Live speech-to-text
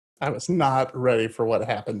I was not ready for what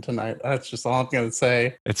happened tonight. That's just all I'm going to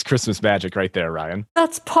say. It's Christmas magic right there, Ryan.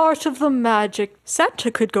 That's part of the magic.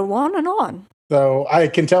 Santa could go on and on. So I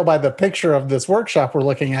can tell by the picture of this workshop we're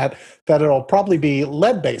looking at that it'll probably be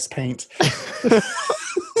lead-based paint.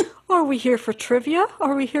 Are we here for trivia?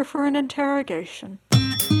 Are we here for an interrogation?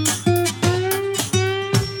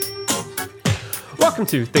 Welcome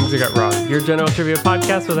to Things I Got Wrong, your general trivia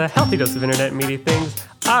podcast with a healthy dose of internet media things.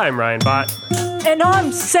 I'm Ryan Bott. And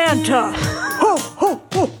I'm Santa. Ho, ho,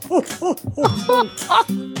 ho, ho, ho, ho, ho.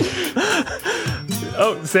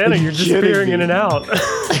 Oh, Santa, you're disappearing in and out.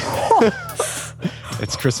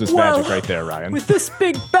 It's Christmas magic right there, Ryan. With this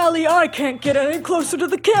big belly, I can't get any closer to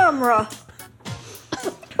the camera.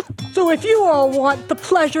 So if you all want the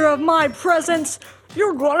pleasure of my presence,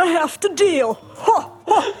 you're gonna have to deal. Ha,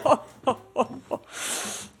 ha, ha, ha, ha, ha.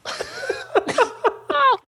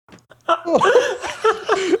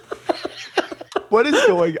 What is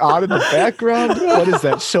going on in the background? What is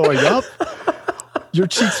that showing up? Your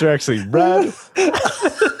cheeks are actually red.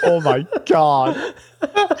 Oh my God.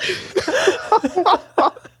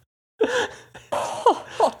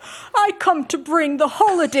 I come to bring the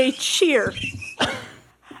holiday cheer.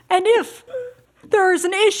 And if there is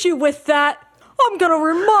an issue with that, I'm gonna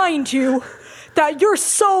remind you that you're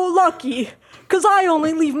so lucky, because I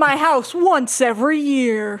only leave my house once every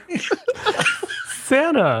year.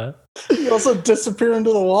 Santa. You also disappear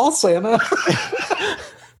into the wall, Santa.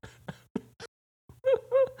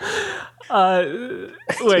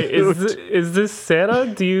 Wait, is this Santa?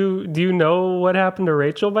 Do you know what happened to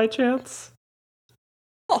Rachel by chance?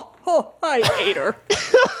 Oh, I hate her.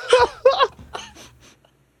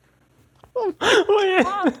 Wait,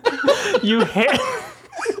 you hate?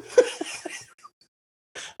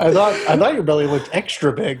 I thought your belly looked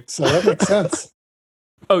extra big, so that makes sense.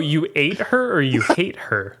 Oh, you ate her or you hate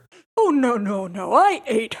her? Oh, no, I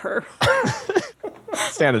ate her.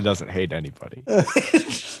 Santa doesn't hate anybody.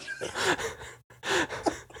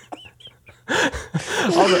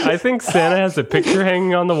 Although, I think Santa has a picture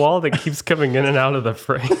hanging on the wall that keeps coming in and out of the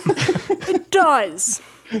frame. It does.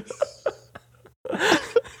 And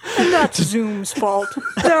that's Zoom's fault.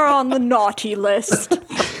 They're on the naughty list.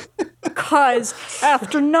 'Cause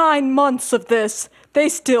after 9 months of this, they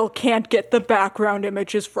still can't get the background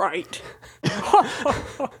images right.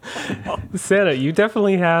 Santa, you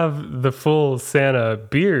definitely have the full Santa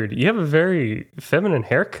beard. You have a very feminine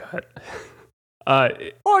haircut. Are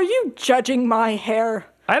you judging my hair,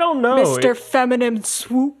 I don't know. Mr. Feminine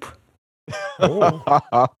Swoop?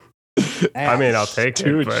 I mean, I'll take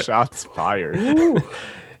Dude, it. But shots fired.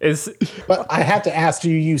 But I have to ask, do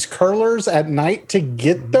you use curlers at night to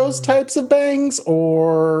get those types of bangs,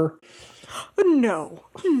 or... No,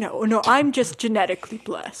 I'm just genetically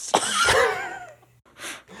blessed.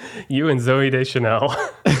 You and Zoe Deschanel.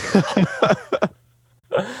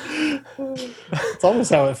 It's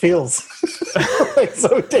almost how it feels. Like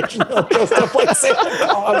Zoe Deschanel dressed up like Santa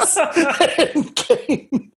Claus and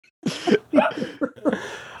came.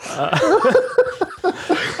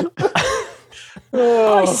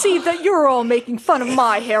 I see that you're all making fun of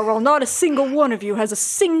my hair while not a single one of you has a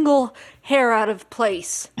single hair out of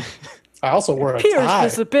place. I also wore a Appears tie.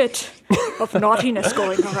 there's a bit of naughtiness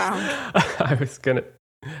going around. I was gonna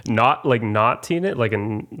not teen it like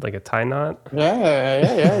a tie knot.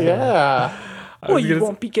 Yeah. Well, you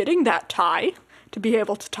won't be getting that tie to be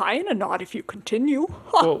able to tie in a knot if you continue.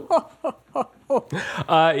 Yeah.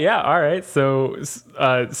 All right. So,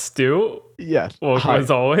 Stu. Yeah. Welcome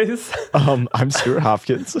as always. I'm Stuart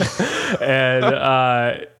Hopkins. And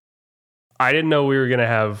I didn't know we were gonna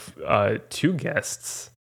have two guests.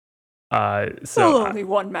 Well, only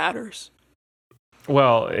one matters.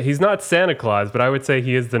 Well, he's not Santa Claus, but I would say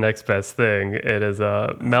he is the next best thing. It is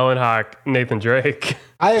Melonhawk Nathan Drake.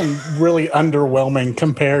 I am really underwhelming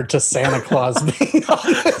compared to Santa Claus being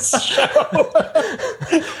on this show.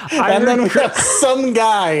 And then we have some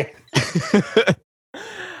guy.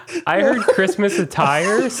 I heard Christmas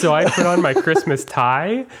attire, so I put on my Christmas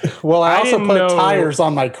tie. Well, I also didn't put know- tires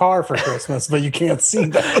on my car for Christmas, but you can't see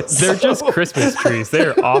those. They're just Christmas trees.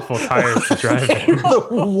 They're awful tires to drive in.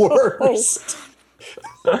 the worst.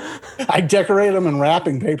 I decorated them in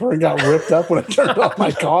wrapping paper and got ripped up when I turned off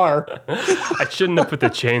my car. I shouldn't have put the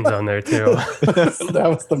chains on there, too. That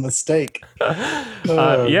was the mistake.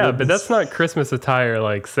 Yeah, but that's not Christmas attire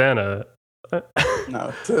like Santa.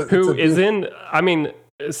 No, Who is in, I mean,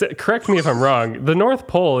 correct me if I'm wrong, the North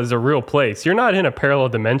Pole is a real place. You're not in a parallel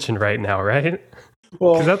dimension right now, right?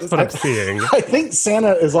 Well, Because that's what I'm seeing. I think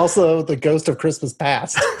Santa is also the ghost of Christmas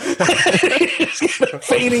past.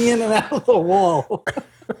 Fading in and out of the wall.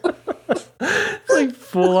 It's like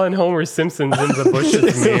full on Homer Simpson's in the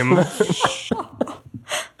bushes meme.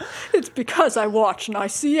 It's because I watch and I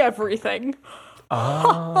see everything.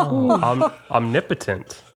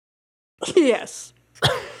 Omnipotent. Yes.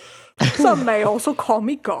 Some may also call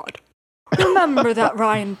me God. Remember that,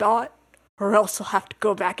 Ryan Bot, or else I'll have to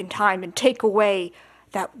go back in time and take away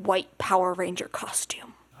that white Power Ranger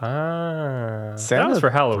costume. That Santa was for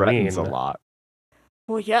Halloween. threatens a lot.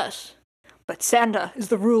 Well, yes, but Santa is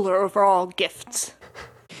the ruler over all gifts.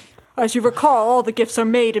 As you recall, all the gifts are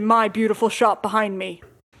made in my beautiful shop behind me.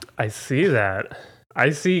 I see that. I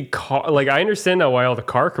see I understand now why all the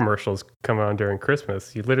car commercials come on during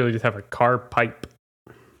Christmas. You literally just have a car pipe.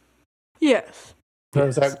 Yes.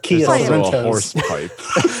 There's that Kia There's Also a Sorrentos. horse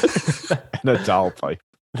pipe and a doll pipe.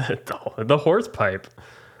 The horse pipe.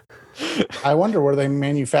 I wonder where they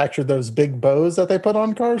manufactured those big bows that they put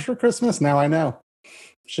on cars for Christmas. Now I know.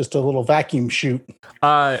 It's just a little vacuum chute.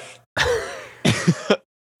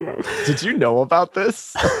 Did you know about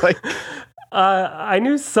this? I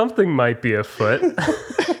knew something might be afoot.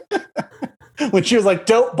 When she was like,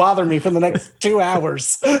 "Don't bother me for the next 2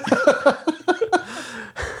 hours."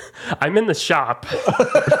 I'm in the shop.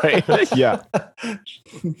 Right? Yeah.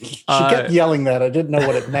 She kept yelling that. I didn't know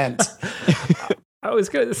what it meant. I was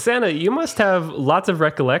good. Santa, you must have lots of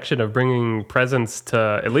recollection of bringing presents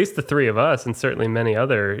to at least the three of us and certainly many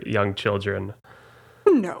other young children.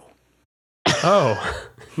 No. Oh,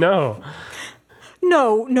 no.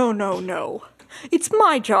 No. It's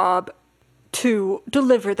my job to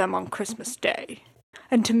deliver them on Christmas Day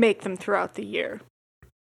and to make them throughout the year.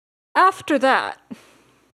 After that,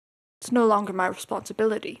 it's no longer my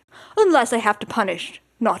responsibility, unless I have to punish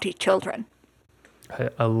naughty children.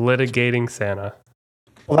 A litigating Santa.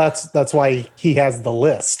 Well, that's why he has the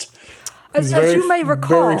list. As He's you may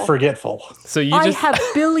recall, very forgetful. So you I just have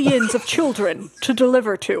billions of children to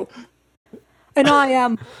deliver to, and I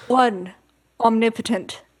am one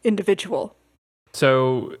omnipotent individual.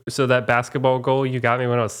 so that basketball goal you got me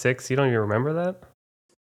when I was 6, you don't even remember that?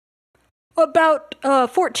 About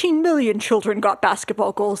 14 million children got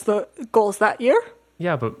basketball goals that year.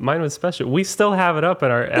 Yeah, but mine was special. We still have it up at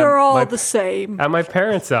They're all the same. at my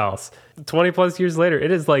parents' house. 20 plus years later, it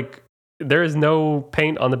is like there is no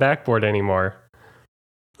paint on the backboard anymore.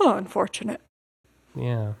 Oh, unfortunate.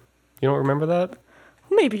 Yeah. You don't remember that?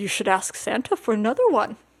 Maybe you should ask Santa for another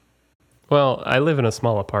one. Well, I live in a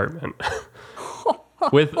small apartment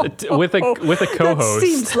with a That co-host.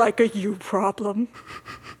 seems like a you problem.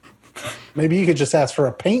 Maybe you could just ask for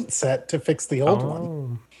a paint set to fix the old one.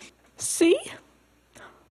 Oh. See?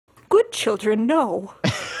 Good children know.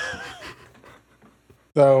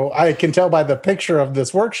 So I can tell by the picture of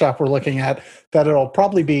this workshop we're looking at that it'll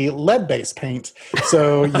probably be lead-based paint.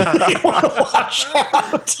 So you want to watch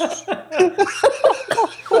out.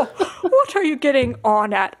 What are you getting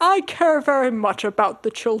on at? I care very much about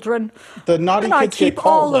the children. The naughty And I kids get keep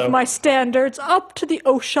all called, of though. my standards up to the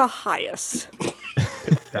OSHA highest.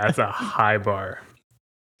 That's a high bar.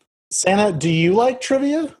 Santa, do you like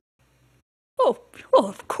trivia? Oh, well,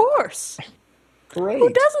 of course. Great. Who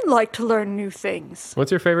doesn't like to learn new things?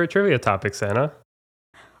 What's your favorite trivia topic, Santa?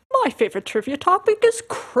 My favorite trivia topic is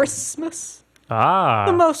Christmas. The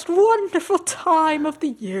Ah, most wonderful time of the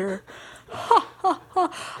year. Ha ha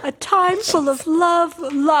ha. A time full of love,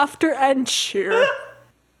 laughter, and cheer.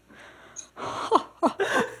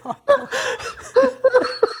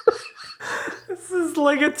 this is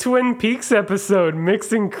like a Twin Peaks episode,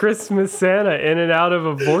 mixing Christmas Santa in and out of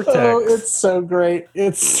a vortex. Oh, it's so great.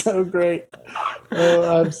 It's so great.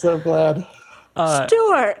 Oh, I'm so glad.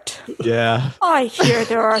 Stuart, Yeah. I hear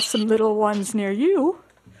there are some little ones near you.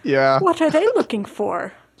 Yeah. What are they looking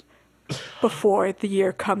for before the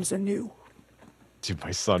year comes anew? Dude,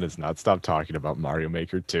 my son has not stopped talking about Mario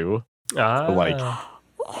Maker 2 Ah, for like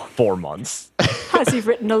 4 months. Has he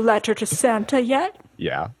written a letter to Santa yet?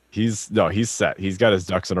 Yeah. He's set. He's got his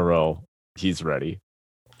ducks in a row. He's ready.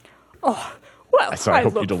 Oh, well, So I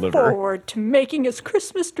hope you look deliver. forward to making his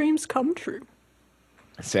Christmas dreams come true.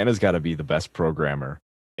 Santa's got to be the best programmer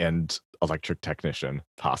and electric technician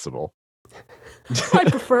possible. I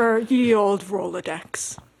prefer ye old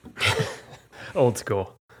Rolodex. old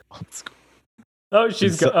school. Let's go. Oh,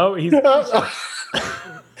 she's go. Oh, he's.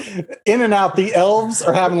 In and out, the elves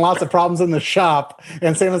are having lots of problems in the shop,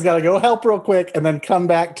 and Santa's got to go help real quick and then come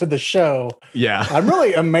back to the show. Yeah. I'm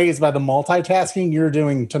really amazed by the multitasking you're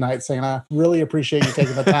doing tonight, Santa. Really appreciate you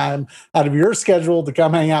taking the time out of your schedule to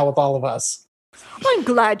come hang out with all of us. I'm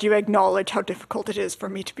glad you acknowledge how difficult it is for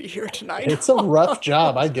me to be here tonight. It's a rough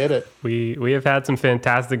job. I get it. We have had some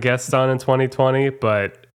fantastic guests on in 2020,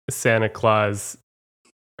 but Santa Claus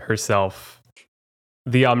herself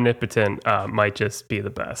the omnipotent might just be the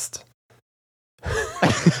best.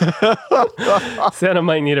 Santa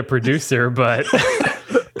might need a producer, but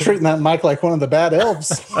Treating that mic like one of the bad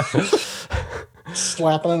elves.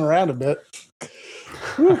 Slapping it around a bit.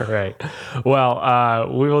 all right. Well,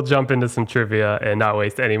 we will jump into some trivia and not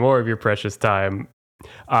waste any more of your precious time.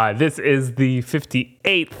 This is the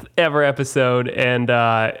 58th ever episode, and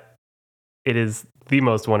it is the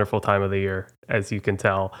most wonderful time of the year, as you can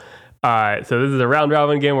tell. So this is a round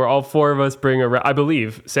robin game where all four of us bring a. I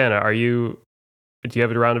believe, Santa, do you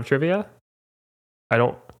have a round of trivia? I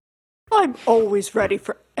don't. I'm always ready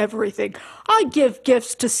for everything. I give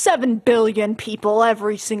gifts to 7 billion people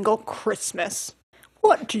every single Christmas.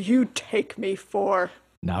 What do you take me for?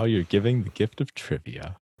 Now you're giving the gift of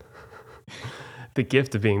trivia. The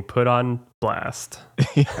gift of being put on blast.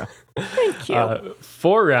 Yeah. Thank you.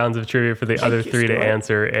 4 rounds of trivia for the Thank other you, 3 to Stuart.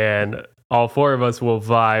 answer, and all 4 of us will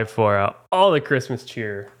vie for all the Christmas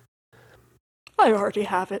cheer. I already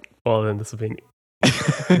have it. Well, then this will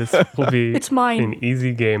be It's mine an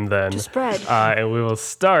easy game then. to spread. And we will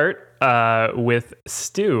start with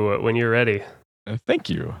Stu when you're ready. Thank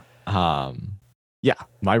you. Yeah,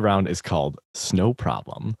 my round is called Snow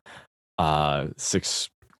Problem. 6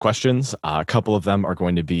 questions. A couple of them are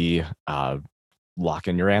going to be lock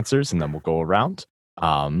in your answers, and then we'll go around.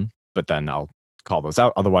 But then I'll call those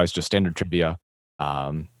out. Otherwise, just standard trivia.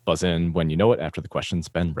 Buzz in when you know it after the question's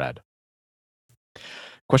been read.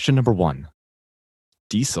 Question number 1.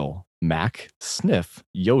 Diesel, Mac, Sniff,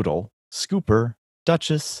 Yodel, Scooper,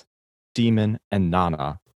 Duchess, Demon, and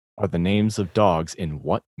Nana are the names of dogs in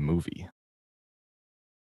what movie?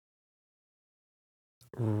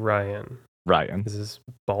 Ryan. Ryan. Is this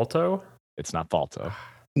Balto? It's not Balto.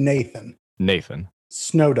 Nathan. Nathan.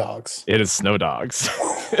 Snow Dogs. It is Snow Dogs.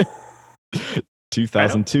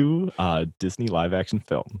 2002 Disney live action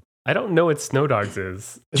film. I don't know what Snow Dogs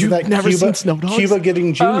is. Isn't You've that never Cuba, seen Snow Dogs? Cuba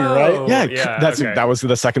Gooding Jr., Oh. right? Yeah, yeah, okay. that was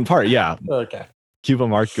the second part. Yeah, Okay. Cuba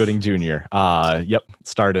Mark Gooding Jr. Yep,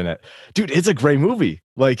 starred in it. Dude, it's a great movie.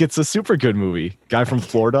 Like, it's a super good movie. Guy from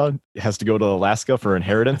Florida has to go to Alaska for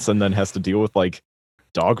inheritance and then has to deal with like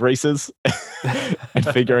dog races and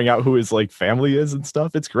figuring out who his like family is and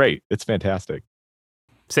stuff. It's great. It's fantastic.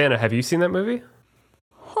 Santa, have you seen that movie?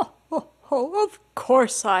 Oh, of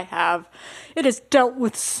course I have. It has dealt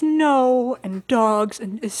with snow and dogs,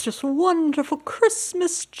 and it's just wonderful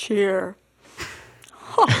Christmas cheer.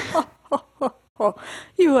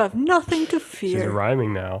 You have nothing to She's fear.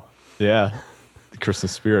 rhyming now. Yeah, the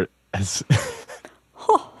Christmas spirit has.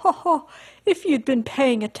 If you'd been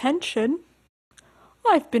paying attention,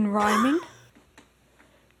 I've been rhyming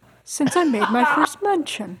since I made my first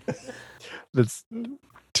mention. That's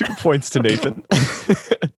 2 points to Nathan.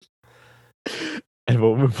 And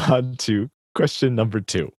we'll move on to question number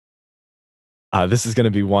 2. This is going to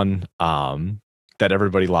be one that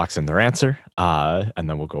everybody locks in their answer, and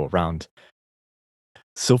then we'll go around.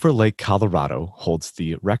 Silver Lake, Colorado holds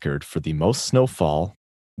the record for the most snowfall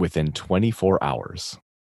within 24 hours.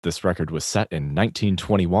 This record was set in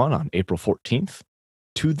 1921 on April 14th.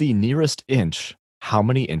 To the nearest inch, how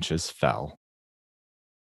many inches fell?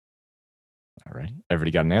 All right.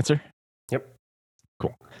 Everybody got an answer? Yep.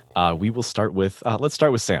 Cool. We will start with, let's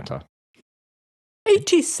start with Santa.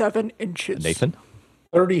 87 inches. Nathan?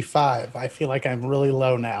 35. I feel like I'm really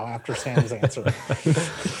low now after Sam's answer.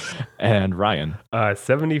 And Ryan.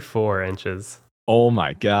 74 inches. Oh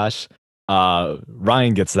my gosh.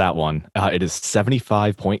 Ryan gets that one. It is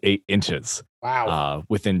 75.8 inches Wow.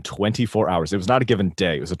 within 24 hours. It was not a given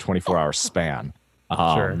day. It was a 24-hour span.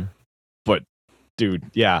 Sure. But, dude,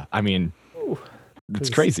 yeah, I mean, it's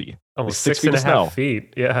crazy. Almost 6 6 feet and of a half snow.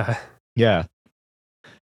 feet. Yeah. Yeah.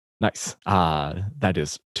 Nice. That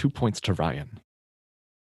is 2 points to Ryan.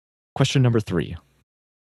 Question number 3.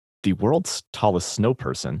 The world's tallest snow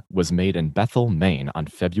person was made in Bethel, Maine on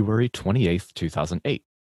February 28th, 2008.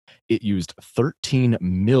 It used 13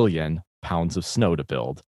 million pounds of snow to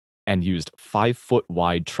build and used 5-foot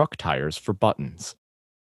wide truck tires for buttons.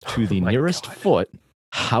 To the my nearest God. foot,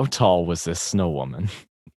 how tall was this snow woman?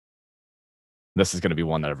 This is going to be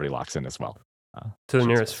one that everybody locks in as well. To the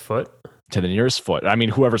nearest foot. To the nearest foot. I mean,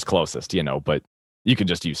 whoever's closest, but you can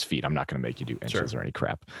just use feet. I'm not going to make you do inches or any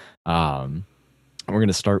crap. We're going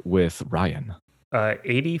to start with Ryan.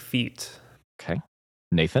 80 feet. Okay.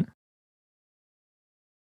 Nathan.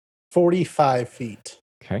 45 feet.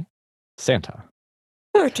 Okay. Santa.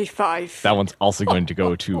 35. That one's also going to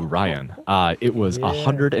go to Ryan. It was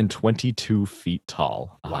 122 feet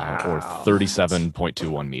tall, or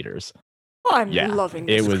 37.21 meters. I'm Yeah, loving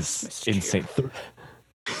it this was Christmas cheer. insane.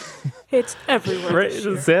 It's everywhere. Right, this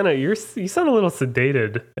year. Santa, you sound a little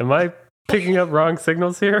sedated. Am I picking up wrong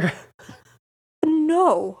signals here?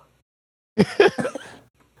 No.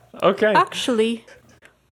 Okay. Actually,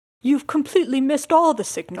 you've completely missed all the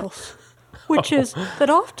signals, which is that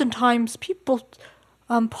oftentimes people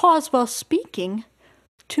pause while speaking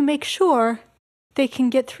to make sure they can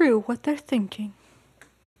get through what they're thinking.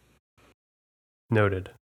 Noted.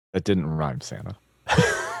 That didn't rhyme, Santa.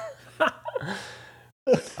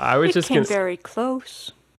 I was It just came going to very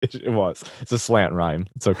close. It was. It's a slant rhyme.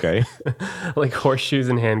 It's okay. like horseshoes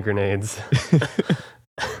and hand grenades.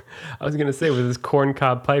 I was going to say with his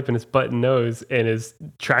corncob pipe and his button nose and his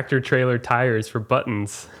tractor trailer tires for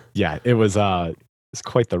buttons. Yeah, it's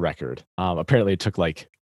quite the record. Apparently it took like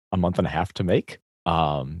a month and a half to make.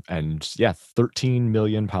 And yeah, 13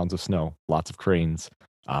 million pounds of snow, lots of cranes,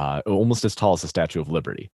 almost as tall as the Statue of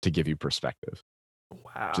Liberty, to give you perspective.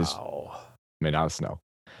 Wow. Just made out of snow.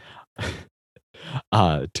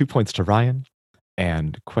 2 points to Ryan.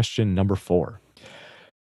 And question number 4.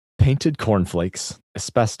 Painted cornflakes,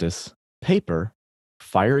 asbestos, paper,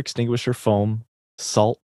 fire extinguisher foam,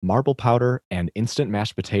 salt, marble powder, and instant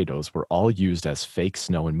mashed potatoes were all used as fake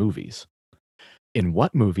snow in movies. In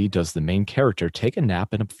what movie does the main character take a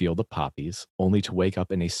nap in a field of poppies only to wake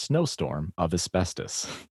up in a snowstorm of asbestos?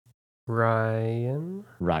 Ryan?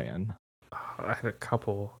 I have a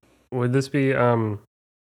couple. Would this be The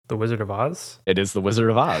Wizard of Oz? It is The Wizard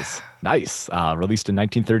of Oz. Nice. Released in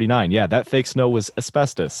 1939. Yeah, that fake snow was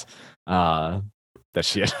asbestos that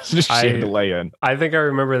she had to lay in. I think I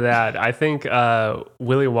remember that. I think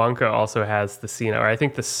Willy Wonka also has the scene, or I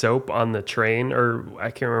think the soap on the train, or I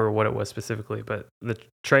can't remember what it was specifically, but the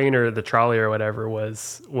train or the trolley or whatever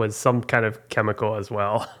was some kind of chemical as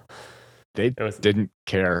well. They didn't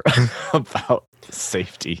care about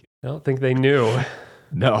safety. I don't think they knew.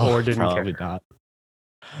 No, or didn't probably care. not.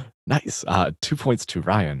 Nice. 2 points to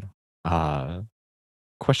Ryan.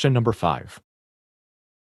 Question number 5.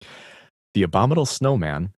 The abominable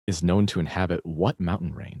snowman is known to inhabit what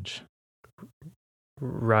mountain range?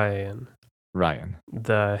 Ryan.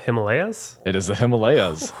 The Himalayas? It is the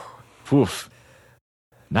Himalayas. Oof.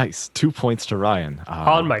 Nice. 2 points to Ryan.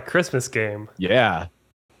 On my Christmas game. Yeah.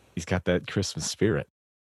 He's got that Christmas spirit.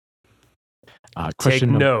 Take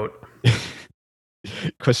note.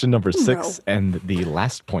 Question number 6 and the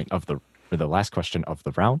last last question of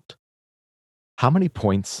the round. How many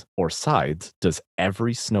points or sides does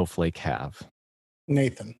every snowflake have?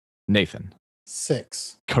 Nathan.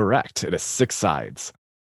 6. Correct. It is 6 sides.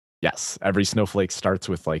 Yes, every snowflake starts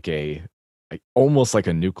with almost like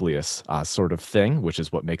a nucleus sort of thing, which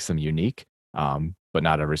is what makes them unique. But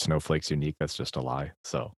not every snowflake's unique. That's just a lie.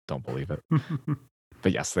 So don't believe it.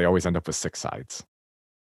 But yes, they always end up with 6 sides.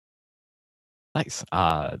 Nice.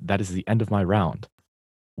 That is the end of my round.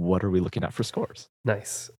 What are we looking at for scores?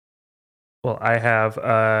 Nice. Well, I have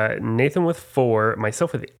Nathan with 4,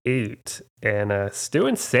 myself with 8, and Stu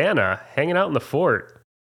and Santa hanging out in the fort.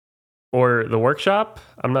 Or the workshop?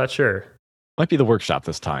 I'm not sure. Might be the workshop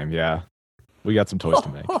this time, yeah. We got some toys to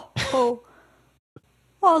make.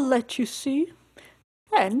 I'll let you see.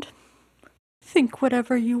 And think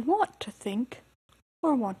whatever you want to think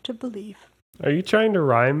or want to believe. Are you trying to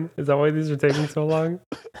rhyme? Is that why these are taking so long?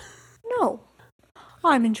 No.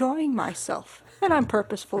 I'm enjoying myself, and I'm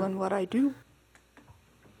purposeful in what I do.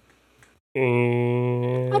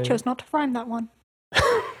 And... I chose not to rhyme that one.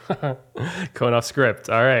 Going off script.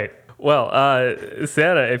 All right. Well,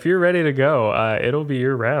 Santa, if you're ready to go, it'll be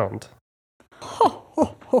your round. Ho,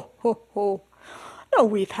 ho, ho, ho, ho. No,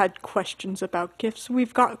 we've had questions about gifts.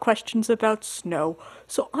 We've got questions about snow.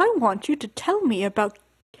 So I want you to tell me about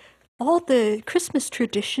all the Christmas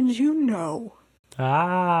traditions you know.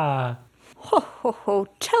 Ah. Ho, ho, ho.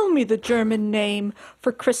 Tell me the German name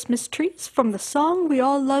for Christmas trees from the song we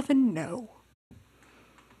all love and know.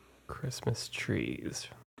 Christmas trees.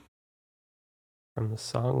 From the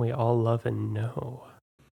song we all love and know.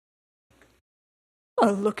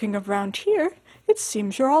 Well, looking around here, it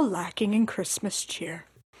seems you're all lacking in Christmas cheer.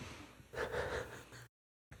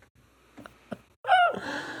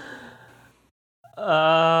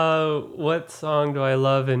 What song do I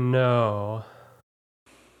love and know?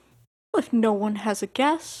 If no one has a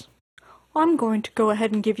guess, I'm going to go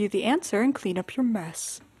ahead and give you the answer and clean up your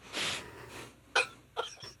mess.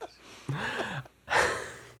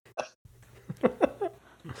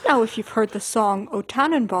 Now, if you've heard the song O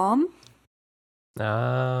Tannenbaum,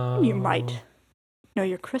 you might know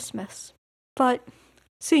your Christmas. But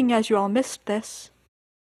seeing as you all missed this,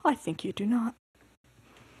 I think you do not.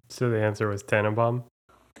 So the answer was Tannenbaum?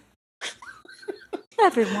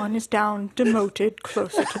 Everyone is down, demoted,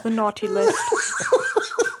 closer to the naughty list.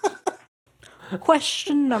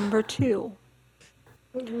 Question number 2.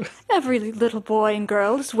 Every little boy and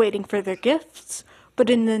girl is waiting for their gifts, but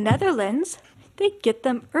in the Netherlands, they get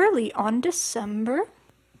them early on December.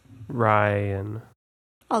 Ryan.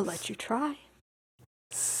 I'll let you try.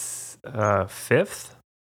 5th?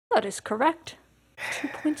 That is correct. 2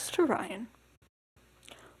 points to Ryan.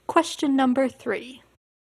 Question number 3.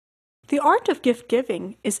 The art of gift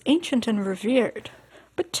giving is ancient and revered,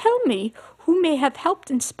 but tell me who may have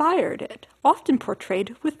helped inspired it, often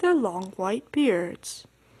portrayed with their long white beards.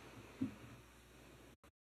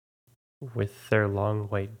 With their long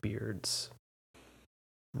white beards.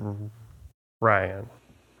 Ryan.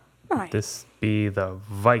 Right. This be the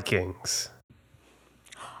Vikings.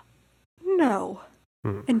 No.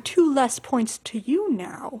 And 2 less points to you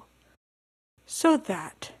now, so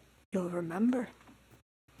that you'll remember.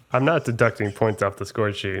 I'm not deducting points off the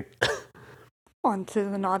score sheet. On to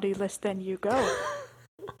the naughty list, then you go.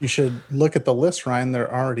 You should look at the list, Ryan.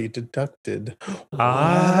 They're already deducted.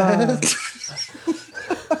 Ah.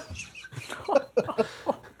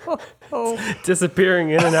 Oh, Disappearing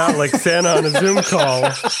in and out like Santa on a Zoom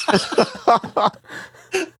call.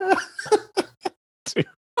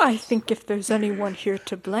 I think if there's anyone here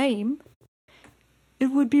to blame, it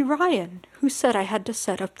would be Ryan, who said I had to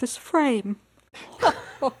set up this frame.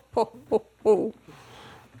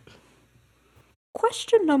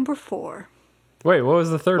 Question number 4. Wait, what was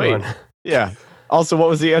the third Wait. one? Yeah. Also, what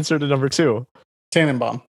was the answer to number 2?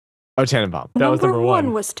 Tannenbaum. Oh, Tannenbaum. That was number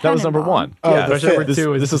 1. Was That was number Tannenbaum. 1. Oh, yeah, the this, fifth. this,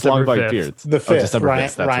 Two is this is long December white 5th. beards. The 5th. December Ryan,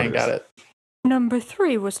 5th, that's Ryan what it got is.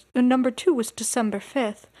 it. Number 2 was December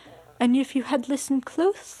 5th, and if you had listened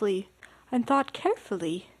closely and thought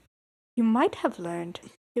carefully, you might have learned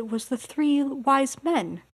it was the 3 wise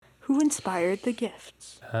men who inspired the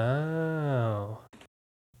gifts. Oh.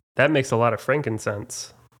 That makes a lot of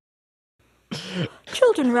frankincense.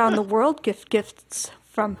 Children around the world gift gifts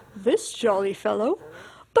from this jolly fellow,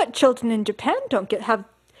 but children in Japan don't have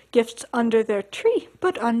gifts under their tree,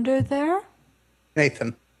 but under their...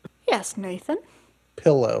 Nathan. Yes, Nathan.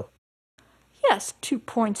 Pillow. Yes, 2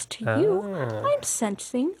 points to you. Ah. I'm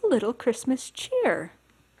sensing a little Christmas cheer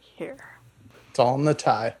here. It's all in the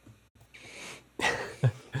tie.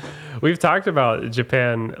 We've talked about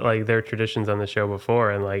Japan, like their traditions on the show before,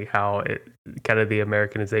 and like how it kind of the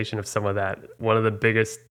Americanization of some of that. One of the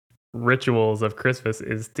biggest rituals of Christmas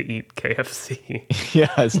is to eat KFC. Yeah,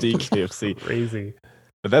 it's the KFC. Crazy.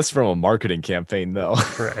 But that's from a marketing campaign, though.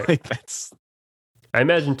 Right. Like, that's I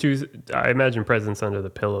imagine presents under the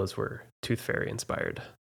pillows were Tooth Fairy inspired.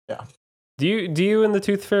 Yeah. Do you and the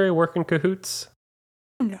Tooth Fairy work in cahoots?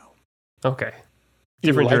 No. Okay. Do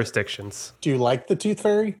you Different like- jurisdictions. Do you like the Tooth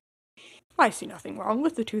Fairy? I see nothing wrong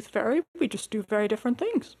with the Tooth Fairy. We just do very different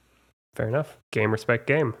things. Fair enough. Game respect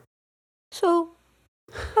game. So,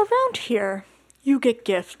 around here, you get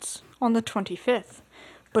gifts on the 25th.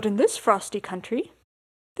 But in this frosty country,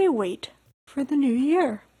 they wait for the new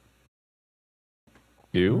year.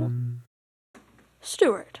 you,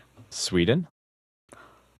 Stuart. Sweden.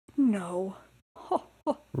 No. Ho, ho,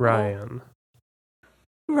 ho. Ryan.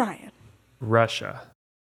 Ryan. Russia.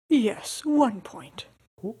 Yes, 1 point.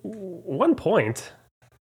 1 point.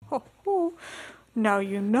 Ho, ho. Now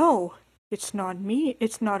you know it's not me.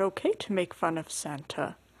 It's not okay to make fun of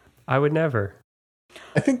Santa. I would never.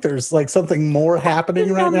 I think there's like something more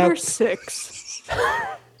happening right now. Number 6.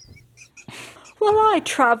 Well, I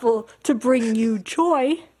travel to bring you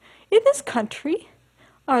joy. In this country,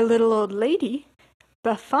 our little old lady,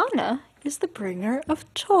 Bafana, is the bringer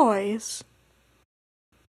of toys.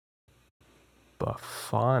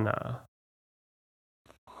 Bafana.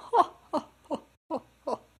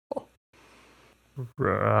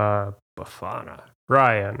 Bafana.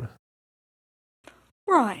 Ryan.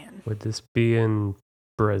 Ryan. Would this be in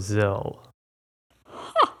Brazil?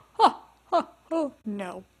 Oh,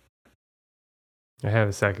 no. I have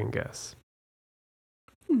a second guess.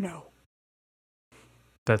 No.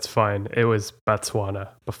 That's fine. It was Botswana.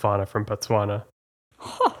 Bafana from Botswana.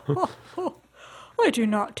 I do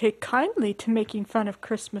not take kindly to making fun of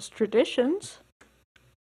Christmas traditions.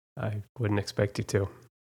 I wouldn't expect you to.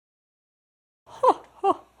 Ho,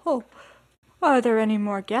 ho, ho. Are there any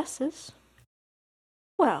more guesses?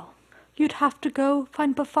 Well, you'd have to go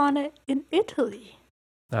find Bafana in Italy.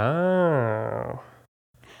 Oh.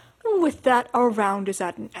 And with that, our round is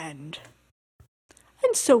at an end.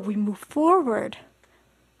 And so we move forward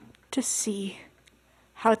to see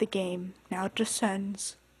how the game now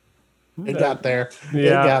descends. It got there.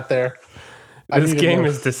 Yeah. It got there. I This need to game know-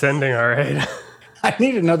 is descending, all right. I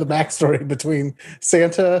need to know the backstory between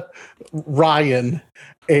Santa, Ryan,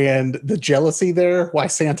 and the jealousy there. Why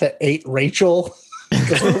Santa ate Rachel?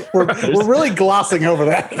 we're really glossing over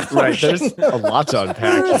that. Right, there's a lot to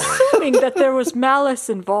unpack. We're assuming that there was malice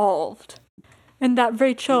involved, and that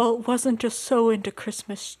Rachel wasn't just so into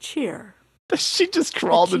Christmas cheer. She just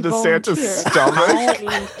crawled She into Santa's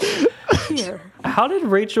volunteered. stomach. Cheer. How did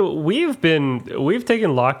Rachel? We've taken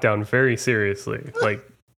lockdown very seriously, like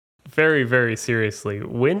very, very seriously.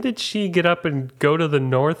 When did she get up and go to the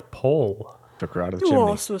North Pole? Took her out of the You chimney.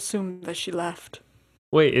 also assume that she left.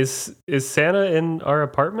 Wait, is Santa in our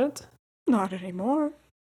apartment? Not anymore.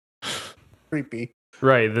 Creepy.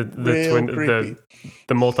 Right, the Real creepy.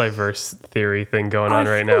 the multiverse theory thing going on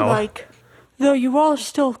I right feel now. like, though you all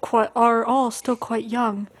are all still quite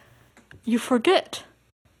young, you forget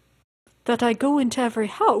that I go into every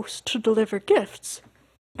house to deliver gifts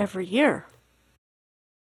every year.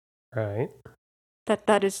 Right.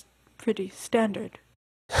 That is pretty standard.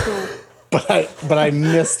 So But I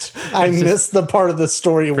missed the part of the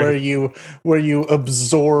story where you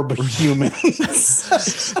absorb humans.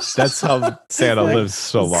 That's how Santa lives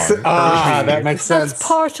so long. That makes sense. that's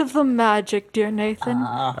part of the magic, dear Nathan.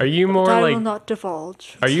 Are you more I will like not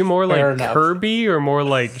divulge. Are you more Fair like enough. Kirby or more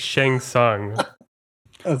like Shang Tsung?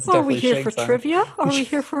 That's Are we definitely here for Shang Tsung. trivia? Or are we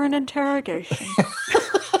here for an interrogation?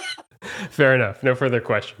 Fair enough. No further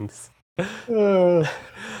questions.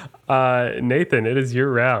 Uh, Nathan, it is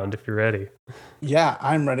your round if you're ready. Yeah,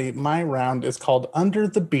 I'm ready. My round is called Under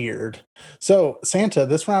the Beard. So, Santa,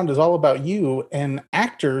 this round is all about you and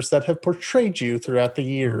actors that have portrayed you throughout the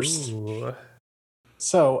years. Ooh.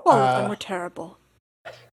 So, All of them were terrible.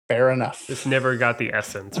 fair enough. This never got the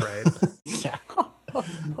essence right. Yeah.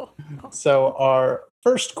 So, our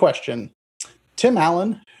first question. Tim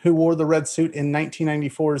Allen, who wore the red suit in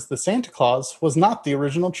 1994's The Santa Claus, was not the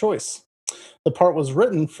original choice. The part was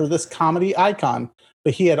written for this comedy icon,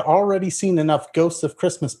 but he had already seen enough Ghosts of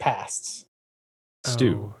Christmas Pasts.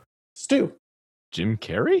 Stu. Stu, Jim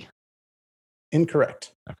Carrey?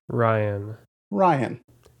 incorrect. Ryan. Ryan,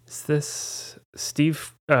 Is this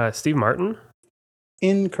Steve Martin?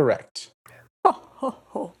 incorrect. Ho, ho,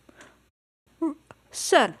 ho.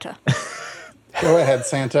 Santa. Go ahead,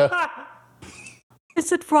 Santa.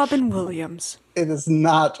 Is it Robin Williams? It is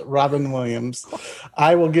not Robin Williams.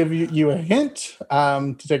 I will give you a hint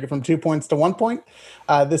to take it from 2 points to 1 point.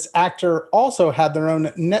 This actor also had their own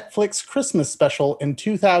Netflix Christmas special in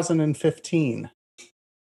 2015.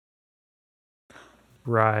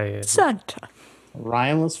 Ryan. Santa.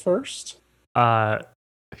 Ryan was first.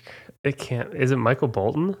 It can't. Is it Michael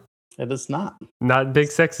Bolton? It is not. Not Big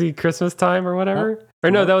Sexy Christmas Time or whatever? Or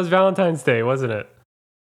no, Nope. that was Valentine's Day, wasn't it?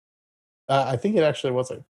 I think it actually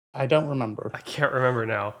was. I don't remember. I can't remember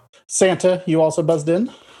now. Santa, you also buzzed in.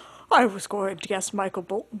 I was going to guess Michael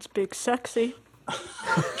Bolton's Big Sexy.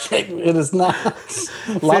 It is not. A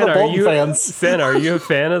lot Santa, of Bolton fans. Santa, are you a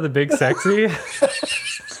fan of the Big Sexy?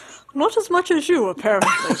 Not as much as you, apparently.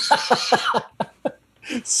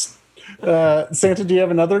 Santa, do you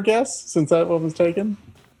have another guess since that one was taken?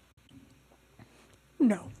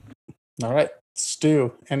 No. All right.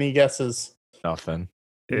 Stu, any guesses? Nothing.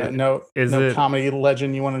 No Is it- comedy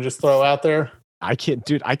legend you want to just throw out there? I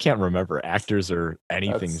can't remember actors or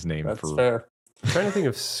anything's name That's for fair. I'm trying to think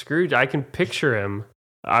of Scrooge. I can picture him.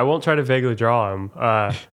 I won't try to vaguely draw him.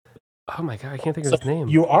 Oh my god, I can't think of his name.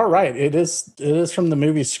 You are right. It is from the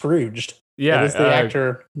movie Scrooged. yeah, it is the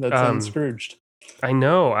actor that's in Scrooged. I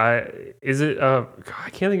know. I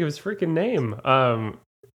can't think of his freaking name.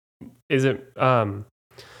 Is it The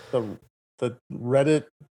Reddit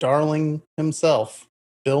darling himself,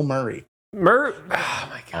 Bill Murray. Oh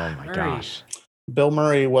my god. Oh my Murray. gosh. Bill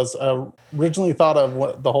Murray was originally thought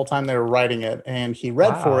of the whole time they were writing it, and he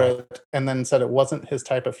read for Wow. it and then said it wasn't his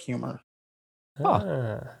type of humor.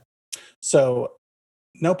 Ah. So,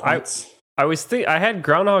 no points. I had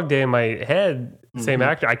Groundhog Day in my head. Same Mhm.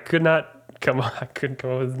 actor. I couldn't come up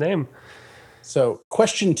with his name. So,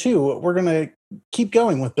 question 2, we're going to keep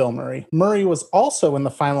going with Bill Murray. Murray was also in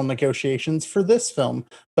the final negotiations for this film,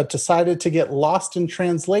 but decided to get lost in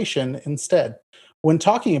translation instead. When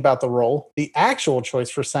talking about the role, the actual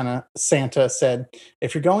choice for Santa said,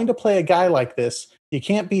 "If you're going to play a guy like this, you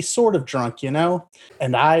can't be sort of drunk, you know?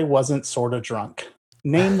 And I wasn't sort of drunk."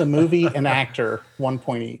 Name the movie and actor, 1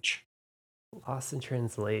 point each. Lost in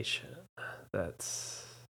Translation. That's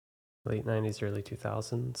late 90s, early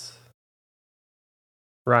 2000s.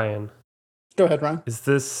 Ryan, Go ahead, Ron. is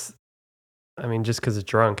this, I mean, just because of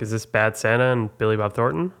drunk, is this Bad Santa and Billy Bob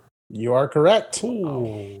Thornton? You are correct.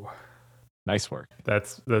 Ooh. Nice work.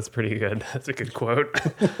 That's pretty good. That's a good quote.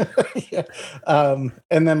 Yeah.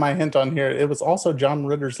 And then my hint on here, it was also John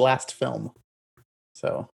Ritter's last film.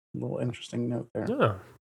 So, a little interesting note there.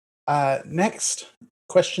 Oh. Next,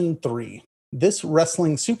 question 3. This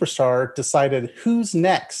wrestling superstar decided who's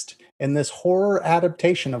next in this horror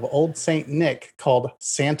adaptation of Old Saint Nick called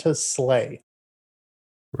Santa's Sleigh.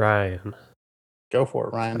 Ryan. Go for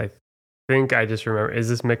it, Ryan. I think I just remember. Is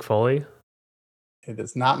this Mick Foley? It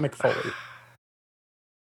is not McFoley.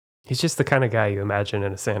 He's just the kind of guy you imagine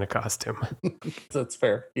in a Santa costume. That's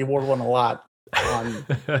fair. He wore one a lot on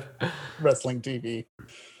wrestling TV.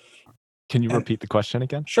 Can you repeat the question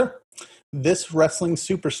again? Sure. This wrestling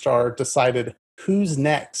superstar decided who's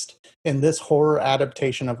next in this horror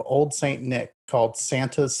adaptation of Old Saint Nick called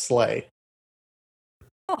Santa's Sleigh.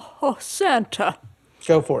 Oh, Santa.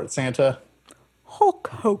 Go for it, Santa. Hulk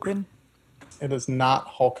Hogan. It is not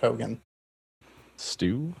Hulk Hogan.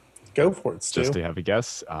 Stu, Go for it, Stu. just to have a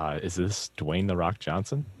guess, is this Dwayne The Rock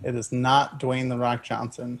Johnson? It is not Dwayne The Rock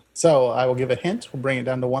Johnson. So I will give a hint. We'll bring it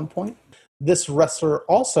down to 1 point. This wrestler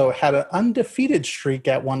also had an undefeated streak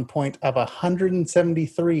at one point of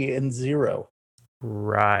 173-0.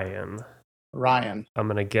 Ryan. Ryan. I'm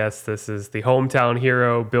going to guess this is the hometown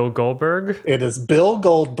hero, Bill Goldberg. It is Bill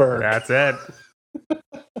Goldberg. That's it.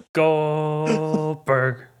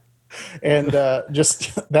 Goldberg. And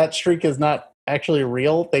just that streak is not actually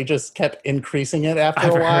real. They just kept increasing it after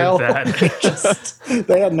I've a while. heard that.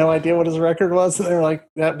 They had no idea what his record was. And they were like,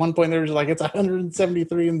 at one point, they were just like, it's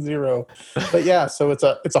 173-0. But yeah, so it's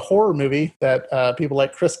a horror movie that people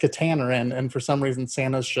like Chris Kattan are in. And for some reason,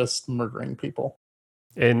 Santa's just murdering people.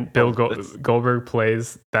 And Bill Goldberg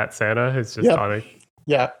plays that Santa. It's just on it.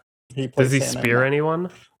 Yeah. He plays Does he Santa in spear that. anyone?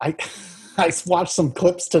 I watched some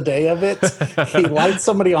clips today of it. He lights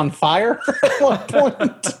somebody on fire at one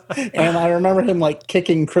point. And I remember him like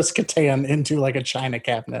kicking Chris Kattan into like a china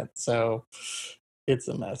cabinet. So it's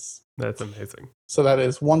a mess. That's amazing. So that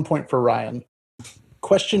is 1 point for Ryan.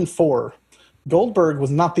 Question 4. Goldberg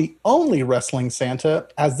was not the only wrestling Santa,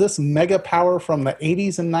 as this mega power from the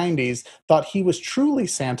 80s and 90s thought he was truly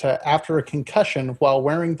Santa after a concussion while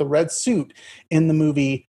wearing the red suit in the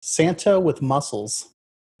movie Santa with Muscles.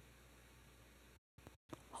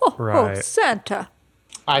 Oh, Right. Santa.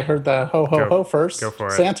 I heard the ho ho ho first. Go for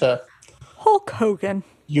it. Santa. Hulk Hogan.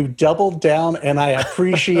 You doubled down, and I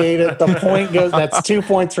appreciate it. The point goes. That's 2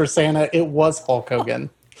 points for Santa. It was Hulk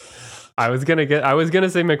Hogan. I was gonna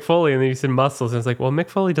say Mick Foley, and then you said muscles, and it's like, well, Mick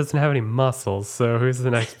Foley doesn't have any muscles, so who's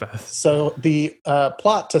the next best? So the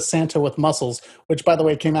plot to Santa with Muscles, which by the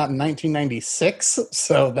way came out in 1996,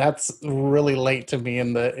 so that's really late to me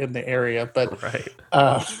in the area. But Right.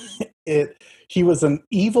 He was an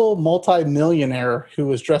evil multimillionaire who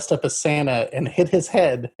was dressed up as Santa and hit his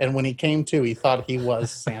head, and when he came to, he thought he was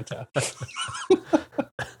Santa.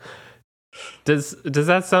 Does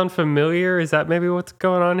that sound familiar? Is that maybe what's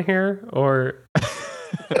going on here? Or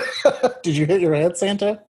Did you hit your head,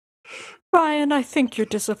 Santa? Ryan, I think you're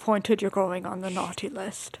disappointed you're going on the naughty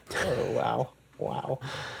list. Oh, wow.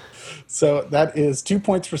 So that is 2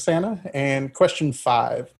 points for Santa. And question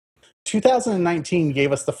 5. 2019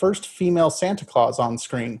 gave us the first female Santa Claus on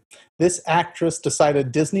screen. This actress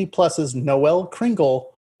decided Disney Plus's Noelle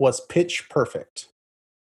Kringle was pitch perfect.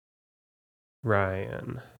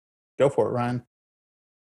 Ryan? Go for it, Ryan.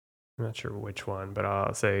 I'm not sure which one, but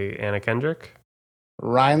I'll say Anna Kendrick.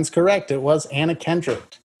 Ryan's correct. It was Anna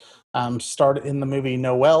Kendrick. Starred in the movie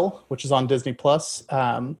Noelle, which is on Disney Plus.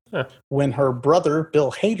 When her brother,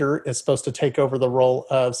 Bill Hader, is supposed to take over the role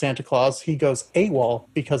of Santa Claus, he goes AWOL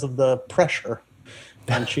because of the pressure.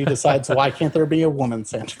 And she decides, why can't there be a woman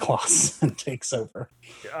Santa Claus? And takes over.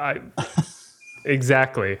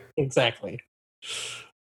 Exactly. Exactly.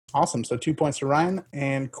 Awesome. So 2 points to Ryan.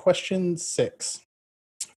 And question 6.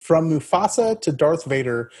 From Mufasa to Darth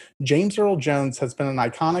Vader, James Earl Jones has been an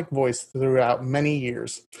iconic voice throughout many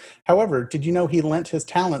years. However, did you know he lent his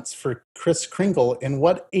talents for Kris Kringle in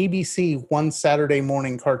what ABC One Saturday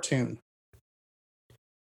Morning cartoon?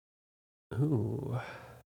 Ooh.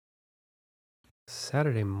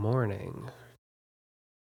 Saturday morning.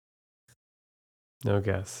 No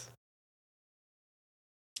guess.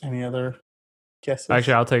 Any other guesses?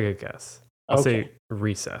 Actually, I'll take a guess. I'll Okay. say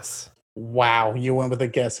Recess. Wow, you went with a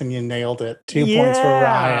guess and you nailed it. 2 points for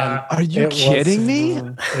Ryan. Are you It was- kidding me?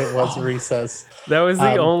 It was Recess. That was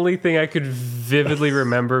the only thing I could vividly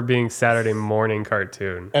remember being Saturday morning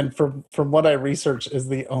cartoon. And from what I researched, is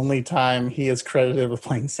the only time he is credited with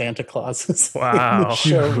playing Santa Claus. Is in Wow. the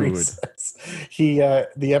show Dude. Recess. He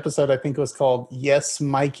the episode I think was called "Yes,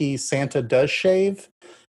 Mikey, Santa Does Shave,"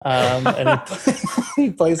 and he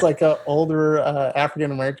plays like a older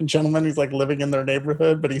African American gentleman who's like living in their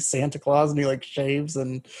neighborhood, but he's Santa Claus and he like shaves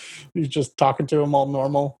and he's just talking to him all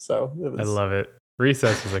normal. So it was, I love it.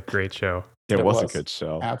 Recess was a great show. It was a was. good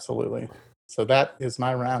show. Absolutely. So that is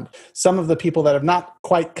my round. Some of the people that have not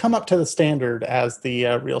quite come up to the standard as the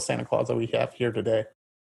real Santa Claus that we have here today.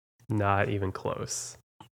 Not even close.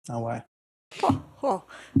 No way. Oh,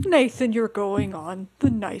 Nathan, you're going on the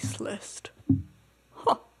nice list.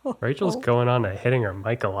 Rachel's going on a hitting her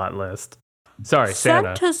mic a lot list. Sorry,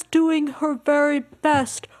 Santa. Santa's doing her very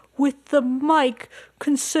best with the mic,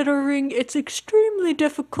 considering it's extremely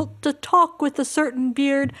difficult to talk with a certain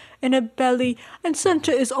beard and a belly, and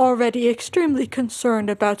Santa is already extremely concerned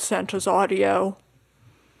about Santa's audio.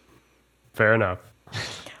 Fair enough.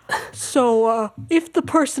 So, if the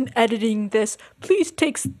person editing this, please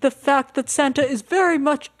take the fact that Santa is very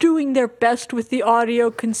much doing their best with the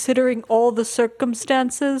audio, considering all the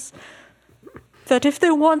circumstances, that if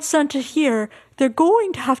they want Santa here, they're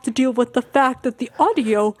going to have to deal with the fact that the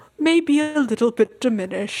audio may be a little bit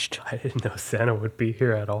diminished. I didn't know Santa would be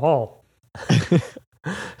here at all.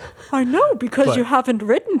 I know, because you haven't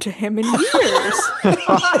written to him in years.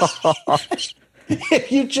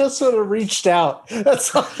 If you just sort of reached out,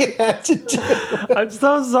 that's all you had to do. I'm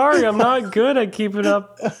so sorry. I'm not good at keeping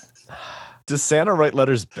up. Does Santa write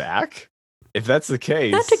letters back? If that's the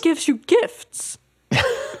case, Santa gives you gifts.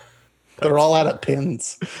 They're all out of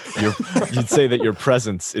pins. you'd say that your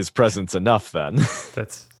presence is presence enough then.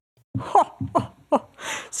 That's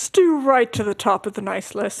Stew right to the top of the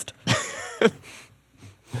nice list.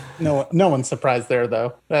 No one's surprised there,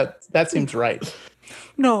 though. That seems right.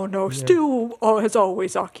 No, Stu has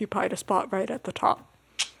always occupied a spot right at the top.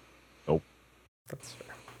 Oh, that's fair.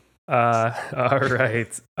 All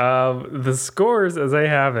right. The scores, as I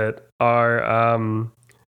have it, are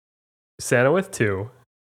Santa with 2,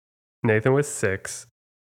 Nathan with 6,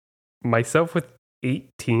 myself with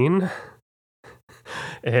 18,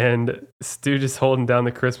 and Stu just holding down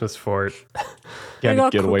the Christmas fort. Gotta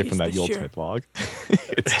got get away cookies from that this Yule year. Tide log.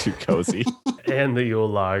 It's too cozy. And the Yule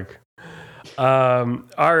log.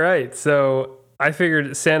 All right. So I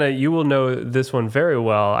figured, Santa, you will know this one very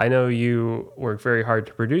well. I know you work very hard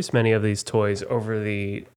to produce many of these toys over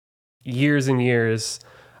the years and years.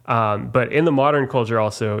 But in the modern culture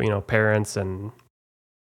also, parents and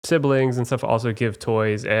siblings and stuff also give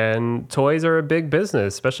toys, and toys are a big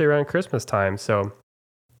business, especially around Christmas time. So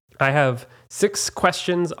I have 6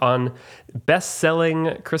 questions on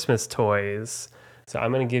best-selling Christmas toys. So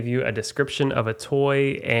I'm going to give you a description of a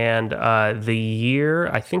toy and the year,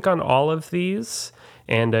 I think, on all of these.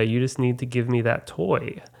 And you just need to give me that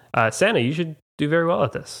toy. Santa, you should do very well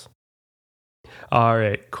at this. All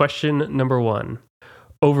right. Question number 1.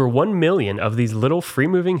 Over 1 million of these little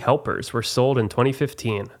free-moving helpers were sold in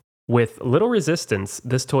 2015. With little resistance,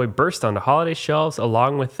 this toy burst onto holiday shelves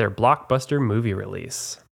along with their blockbuster movie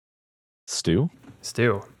release. Stu?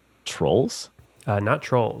 Trolls? Not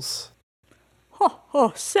trolls.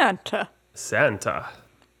 Oh, Santa. Santa.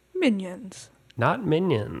 Minions. Not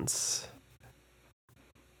Minions.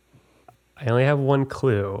 I only have one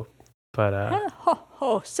clue, but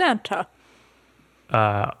Santa.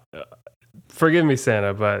 Forgive me,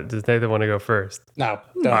 Santa, but does Nathan want to go first? No,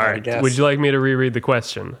 don't All have to right. guess. Would you like me to reread the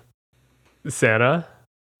question? Santa?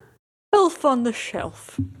 Elf on the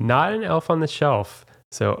Shelf. Not an elf on the shelf.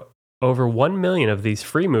 So over 1 million of these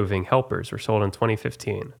free-moving helpers were sold in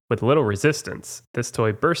 2015. With little resistance, this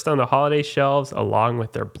toy burst on the holiday shelves along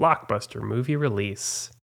with their blockbuster movie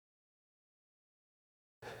release.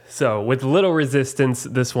 So with little resistance,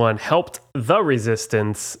 this one helped the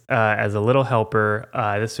resistance as a little helper.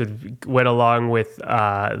 This went along with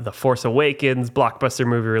the Force Awakens blockbuster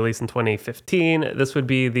movie release in 2015. This would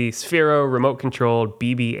be the Sphero remote-controlled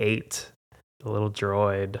BB-8, the little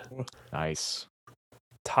droid. Nice.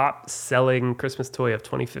 Top-selling Christmas toy of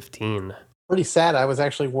 2015. Pretty sad. I was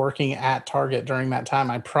actually working at Target during that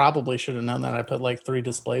time. I probably should have known that. I put like 3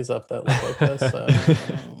 displays up that look like this. So.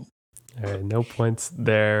 All right, no points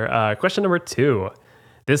there. Question number 2.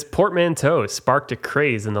 This portmanteau sparked a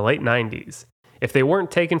craze in the late 90s. If they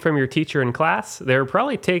weren't taken from your teacher in class, they were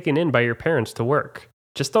probably taken in by your parents to work.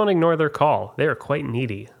 Just don't ignore their call. They are quite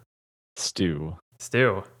needy. Stu.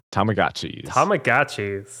 Tamagotchis.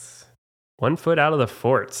 1 foot out of the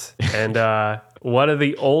fort. And one of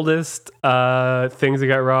the oldest things that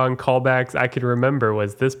got wrong, callbacks I could remember,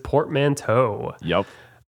 was this portmanteau. Yep.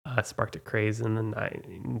 Sparked a craze in the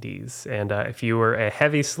 90s. And if you were a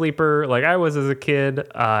heavy sleeper like I was as a kid,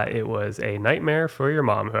 it was a nightmare for your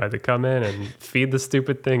mom who had to come in and feed the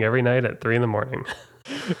stupid thing every night at 3 a.m.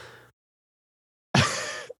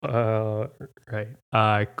 Right.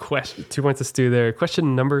 2 points to Stu there.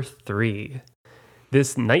 Question number 3.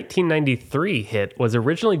 This 1993 hit was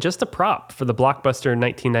originally just a prop for the blockbuster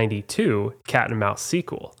 1992 Cat and Mouse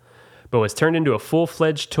sequel, but was turned into a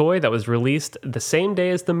full-fledged toy that was released the same day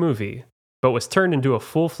as the movie. but was turned into a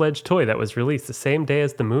full-fledged toy that was released the same day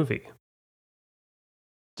as the movie?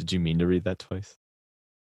 Did you mean to read that twice?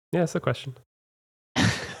 Yeah, that's the question.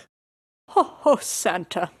 Oh,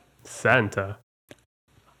 Santa. Santa.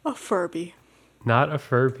 A Furby. Not a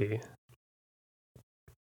Furby.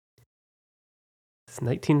 This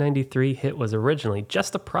 1993 hit was originally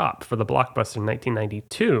just a prop for the blockbuster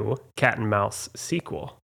 1992 Cat and Mouse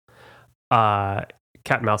sequel. Cat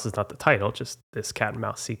and Mouse is not the title, just this Cat and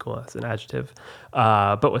Mouse sequel as an adjective.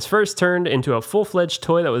 But was first turned into a full-fledged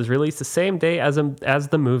toy that was released the same day as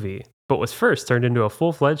the movie. But was first turned into a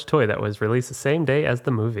full-fledged toy that was released the same day as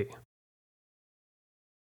the movie.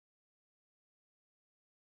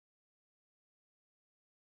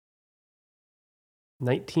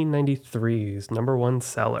 1993's number one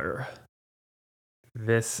seller.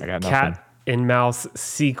 This I got Cat nothing. and Mouse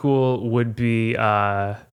sequel would be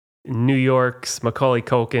New York's Macaulay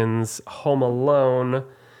Culkin's Home Alone,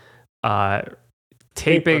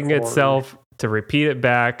 taping Paper itself to repeat it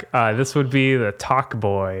back. This would be the Talk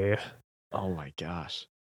Boy. Oh my gosh.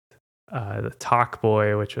 The Talk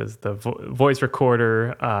Boy, which was the voice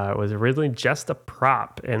recorder, was originally just a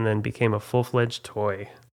prop and then became a full-fledged toy.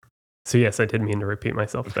 So yes, I did mean to repeat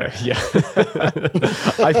myself there. Yeah.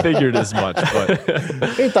 I figured as much, but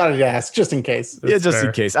He thought he'd ask just in case. yeah, That's just fair.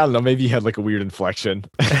 in case. I don't know. Maybe you had like a weird inflection.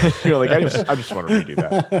 You're like, I just want to redo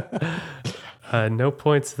that. No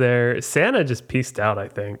points there. Santa just pieced out, I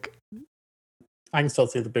think. I can still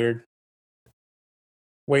see the beard.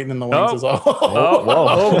 Waiting in the wings Oh. is all. Oh, whoa.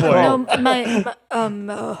 oh boy.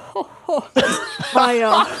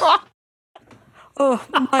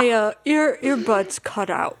 My earbuds cut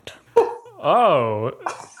out. Oh,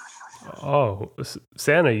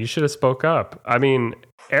 Santa, you should have spoke up. I mean,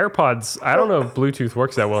 AirPods, I don't know if Bluetooth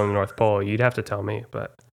works that well in the North Pole. You'd have to tell me,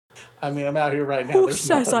 but I mean, I'm out here right now. Who There's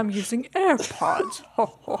says nothing. I'm using AirPods? Ho,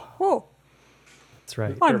 ho, ho. that's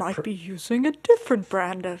right. I might be using a different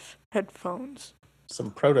brand of headphones. Some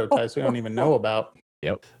prototypes we don't even know about.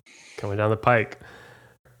 Yep. Coming down the pike.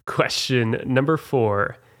 Question number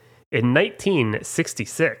 4. In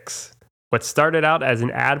 1966, what started out as an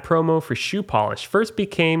ad promo for shoe polish first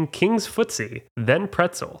became King's Footsie, then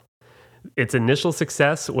Pretzel. Its initial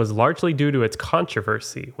success was largely due to its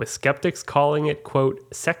controversy, with skeptics calling it, quote,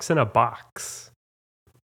 sex in a box.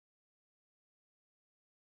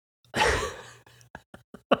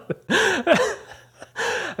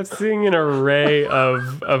 I'm seeing an array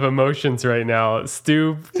of emotions right now.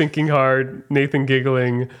 Stu thinking hard, Nathan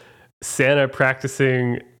giggling, Santa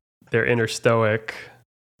practicing their inner stoic.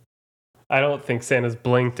 I don't think Santa's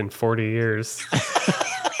blinked in 40 years.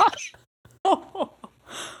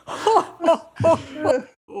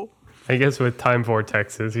 I guess with time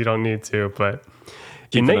vortexes, you don't need to, but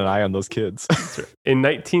Keeping an eye on those kids. in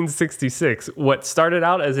 1966, what started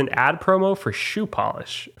out as an ad promo for shoe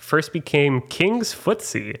polish first became King's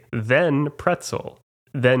Footsie, then Pretzel,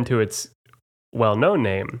 then to its well-known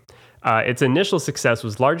name. Its initial success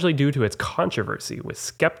was largely due to its controversy, with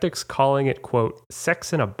skeptics calling it, quote,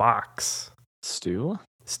 sex in a box. Stu?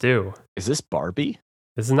 Stu, Is this Barbie?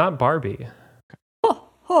 this is not Barbie.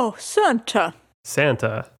 Oh, Santa.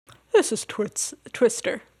 Santa, This is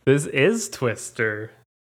Twister. this is Twister.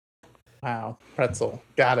 Wow. Pretzel.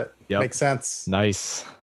 Got it. Yep. Makes sense. Nice.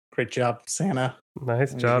 Great job, Santa.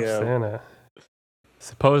 Nice There job, you go. Santa.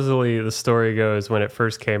 Supposedly, the story goes when it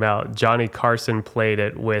first came out, Johnny Carson played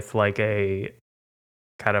it with like a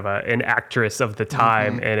kind of an actress of the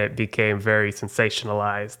time, and it became very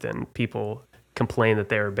sensationalized, and people complained that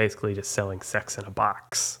they were basically just selling sex in a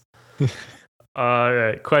box. All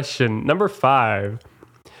right, question number 5.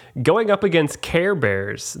 Going up against Care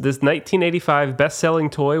Bears, this 1985 best-selling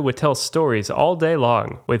toy would tell stories all day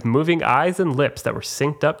long with moving eyes and lips that were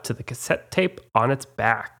synced up to the cassette tape on its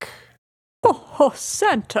back. Oh,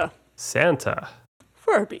 Santa. Santa,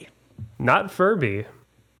 Furby. not Furby.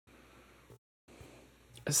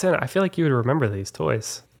 Santa, I feel like you would remember these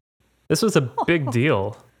toys. This was a big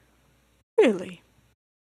deal. Really?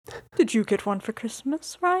 Did you get one for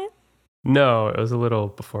Christmas, Ryan? No, it was a little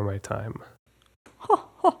before my time. Ho,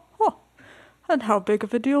 ho, ho. And how big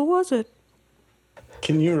of a deal was it?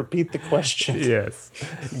 Can you repeat the question? Yes.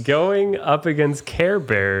 Going up against Care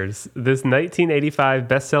Bears, this 1985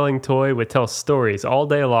 best-selling toy would tell stories all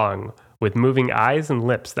day long with moving eyes and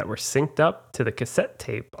lips that were synced up to the cassette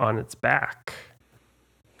tape on its back.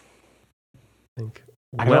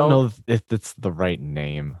 I don't know if it's the right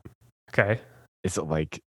name. Okay. Is it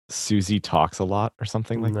like Susie Talks a Lot or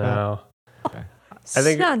something like that? No. I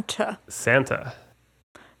think- Santa. Santa,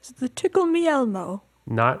 Is it the Tickle Me Elmo?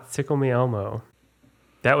 not Tickle Me Elmo.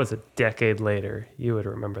 That was a decade later. You would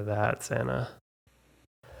remember that, Santa.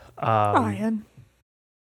 Ryan,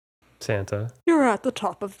 Santa, you're at the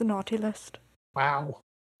top of the naughty list. Wow.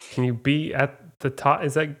 can you be at the top?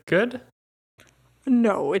 Is that good?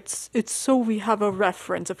 No, it's so we have a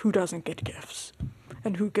reference of who doesn't get gifts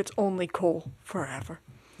and who gets only coal forever.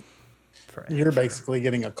 You're basically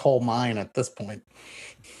getting a coal mine at this point.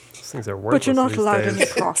 Those things are worthless. But you're not these allowed days. any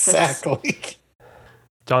profits. Exactly.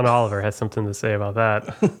 John Oliver has something to say about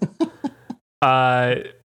that.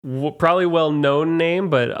 Probably well-known name,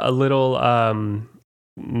 but a little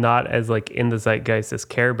not as like in the zeitgeist as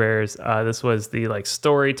Care Bears. This was the like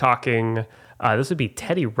story talking. This would be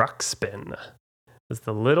Teddy Ruxpin. It's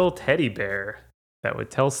the little teddy bear that would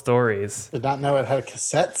tell stories. Did not know it had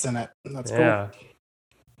cassettes in it. That's Yeah. cool.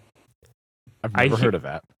 I've never heard of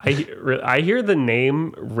that. I hear the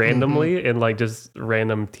name randomly in like just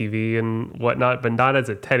random TV and whatnot, but not as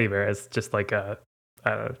a teddy bear. It's just like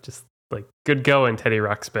just like good going Teddy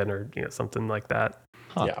Ruxpin or something like that.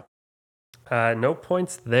 Huh. Yeah. No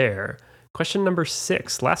points there. Question number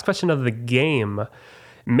 6, last question of the game.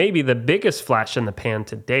 Maybe the biggest flash in the pan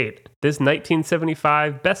to date. This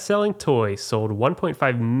 1975 best-selling toy sold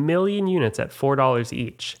 1.5 million units at $4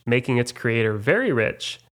 each, making its creator very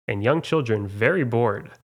rich and young children very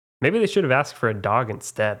bored. Maybe they should have asked for a dog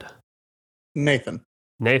instead. Nathan.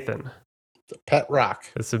 Nathan, The Pet Rock.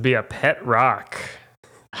 this would be a pet rock.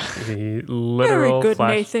 The literal Very good,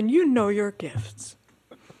 flash. Nathan. You know your gifts.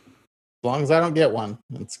 As long as I don't get one,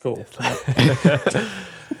 it's cool.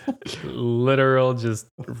 Literal just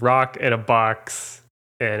rock in a box,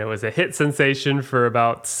 and it was a hit sensation for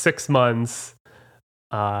about 6 months.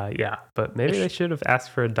 Yeah, but maybe they should have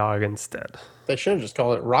asked for a dog instead. They should have just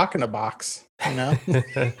called it Rock in a Box. You know,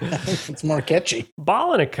 it's more catchy.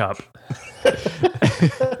 Ball in a cup.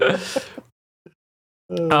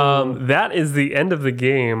 That is the end of the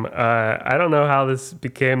game. I don't know how this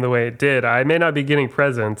became the way it did. I may not be getting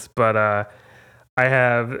presents, but I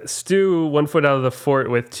have Stu 1 foot out of the fort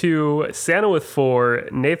with 2, Santa with 4,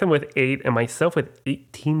 Nathan with 8, and myself with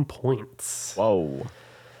 18 points. Whoa.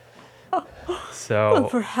 Well, So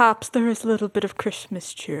perhaps there is a little bit of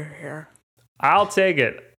Christmas cheer here. I'll take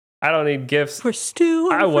it. I don't need gifts. For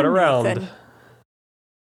Stu and I won for a round. Nathan.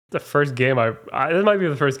 The first game this might be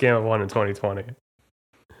the first game I've won in 2020.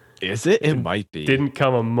 Is it? It might be. Didn't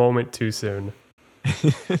come a moment too soon.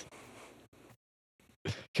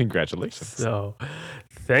 Congratulations. So,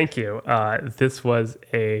 thank you. This was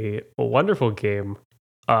a wonderful game.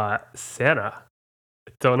 Santa,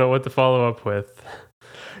 don't know what to follow up with.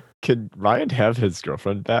 Could Ryan have his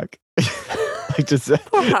girlfriend back? Like just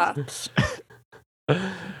Perhaps.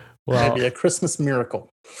 Well, Maybe a Christmas miracle.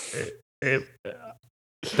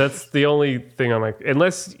 that's the only thing I'm like,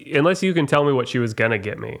 unless you can tell me what she was gonna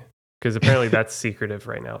get me, because apparently that's secretive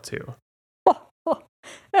right now too.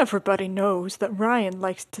 Everybody knows that Ryan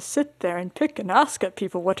likes to sit there and pick and ask at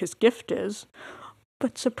people what his gift is.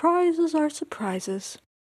 But surprises are surprises.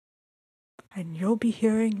 And you'll be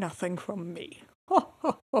hearing nothing from me.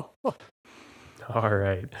 All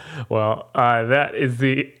right. Well, that is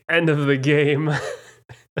the end of the game.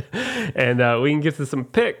 And we can get to some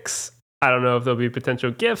picks. I don't know if there'll be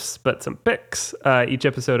potential gifts, but some picks. Each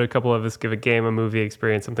episode, a couple of us give a game, a movie,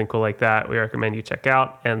 experience, something cool like that. We recommend you check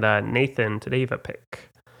out. And Nathan, today you have a pick.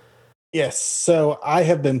 Yes. So I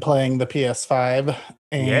have been playing the PS5,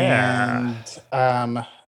 and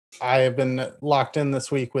I have been locked in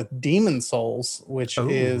this week with Demon Souls, which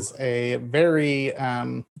is a very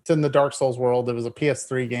it's in the Dark Souls world. It was a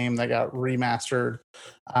PS3 game that got remastered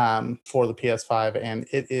for the PS5, and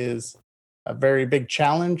it is a very big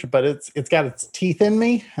challenge, but it's got its teeth in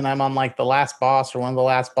me, and I'm on like the last boss or one of the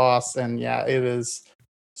last boss, and yeah, it is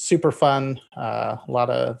super fun. A lot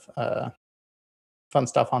of fun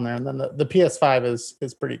stuff on there, and then the PS5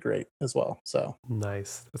 is pretty great as well. So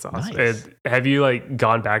Nice. That's awesome. Nice. And have you like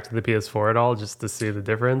gone back to the PS4 at all just to see the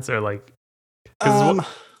difference, or like? 'Cause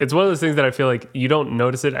it's one of those things that I feel like you don't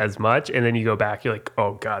notice it as much, and then you go back, you're like,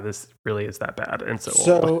 oh god, this really is that bad. And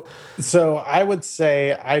so I would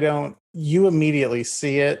say you immediately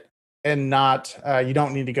see it, and not you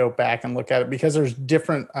don't need to go back and look at it, because there's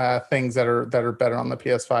different things that are better on the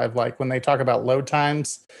PS5. Like when they talk about load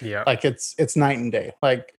times, yeah, like it's night and day.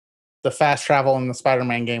 Like the fast travel in the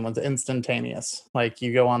Spider-Man game was instantaneous. Like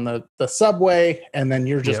you go on the subway, and then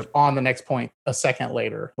you're just on the next point a second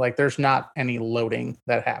later. Like there's not any loading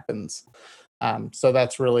that happens. So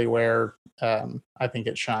that's really where I think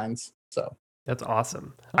it shines. So that's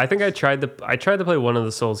awesome. I think I tried to play one of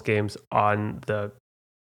the Souls games on the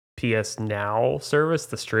PS Now service,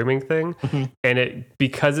 the streaming thing, Mm-hmm. and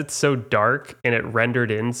because it's so dark and it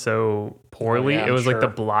rendered in so poorly, yeah, it was like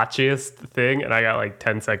the sure. blotchiest thing, and I got like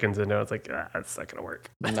 10 seconds into it. I was like, that's not gonna work.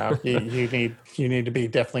 No, you need to be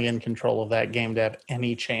definitely in control of that game to have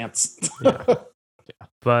any chance.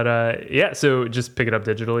 But yeah, so just pick it up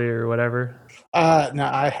digitally or whatever. No,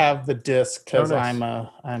 I have the disc because Oh, nice.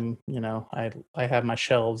 I'm I have my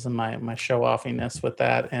shelves and my show offiness with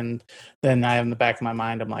that, and then I have in the back of my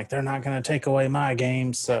mind I'm like, they're not going to take away my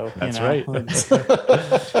games, so That's you know. right. It's-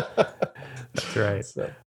 That's right.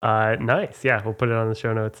 So, Nice. Yeah, we'll put it on the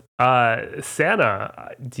show notes.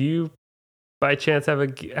 Santa, do you by chance have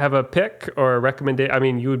a pick or a recommendation? I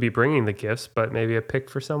mean, you would be bringing the gifts, but maybe a pick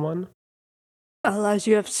for someone. Well, as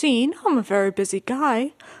you have seen, I'm a very busy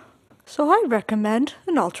guy, so I recommend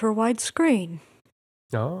an ultra-wide screen.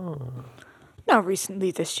 Oh, Now, recently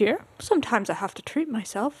this year, sometimes I have to treat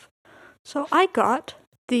myself, so I got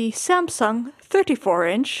the Samsung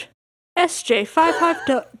 34-inch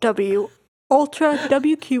SJ55W Ultra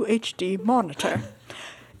WQHD monitor.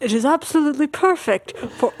 It is absolutely perfect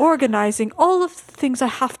for organizing all of the things I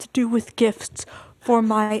have to do with gifts for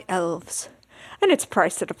my elves. And it's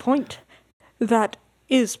priced at a point that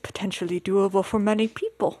is potentially doable for many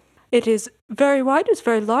people. It is very wide, it's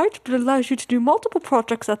very large, but it allows you to do multiple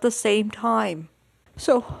projects at the same time.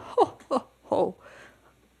 So,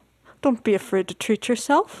 don't be afraid to treat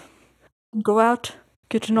yourself. Go out,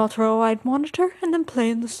 get an ultra-wide monitor, and then play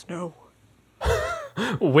in the snow.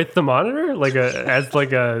 with the monitor, as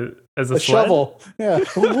a a sled? shovel, yeah.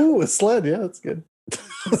 Ooh, a sled, yeah, that's good.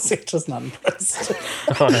 Santa's not impressed.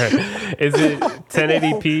 All right. Is it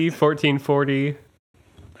 1080p, 1440?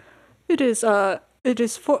 It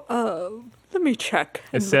is for, let me check.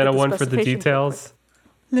 Is and look Santa at the one for the specifications real details? quick.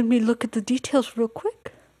 Let me look at the details real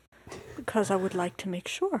quick, because I would like to make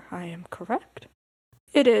sure I am correct.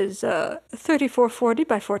 It is 3440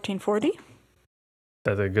 by 1440,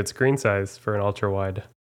 That's a good screen size for an ultra wide.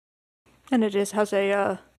 and has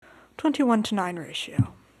a 21:9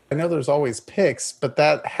 ratio. I know there's always picks, but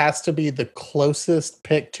that has to be the closest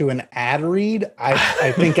pick to an ad read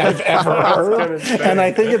I think I've ever heard. And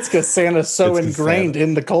I think it's because Santa's so It's 'cause ingrained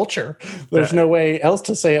in the culture. There's no way else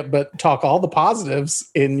to say it but talk all the positives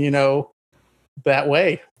in, that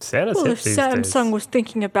way. Santa's Well, hip if these Samsung days. was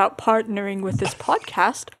thinking about partnering with this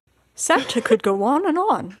podcast, Santa could go on and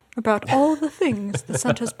on about all the things that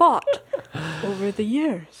Santa's bought over the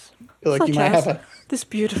years. I feel like you Such might as have a this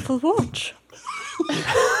beautiful watch.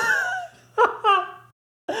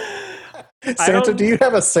 Santa, don't- do you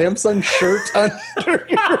have a Samsung shirt under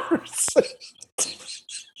yours?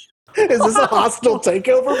 Is this a hostile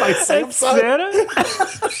takeover by Samsung? Santa?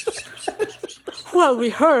 Well, we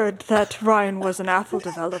heard that Ryan was an Apple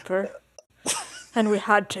developer, and we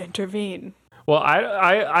had to intervene. Well,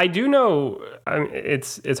 I do know. I mean,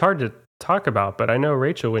 it's hard to talk about, but I know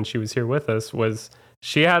Rachel, when she was here with us,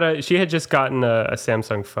 she had just gotten a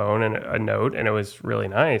Samsung phone and a Note, and it was really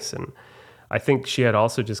nice. And I think she had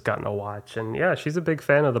also just gotten a watch, and yeah, she's a big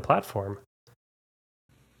fan of the platform.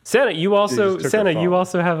 Santa, you also just took her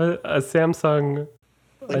phone. have a Samsung.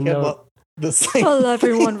 Like, Note. well, the same Well,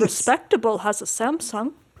 everyone thing. respectable has a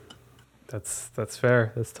Samsung. That's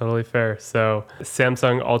fair. That's totally fair. So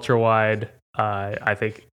Samsung ultra wide. I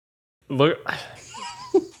think. Look,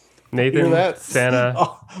 Nathan, Hear that? Santa,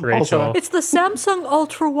 Oh, Rachel. also- It's the Samsung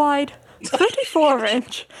ultra-wide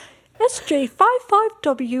 34-inch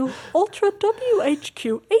SJ55W Ultra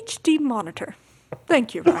WHQ HD monitor.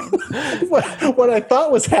 Thank you, Ryan. What I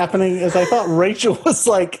thought was happening is I thought Rachel was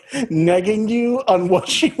like negging you on what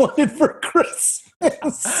she wanted for Christmas.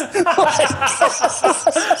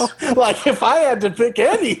 like if I had to pick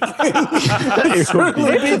anything, it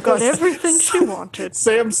certainly be Rachel got the everything she wanted.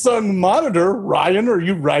 Samsung monitor. Ryan, are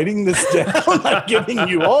you writing this down? I'm giving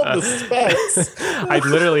you all the specs. I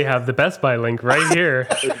literally have the Best Buy link right here.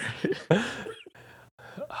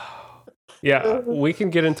 Yeah, we can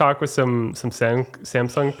get in talk with some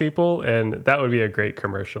Samsung people, and that would be a great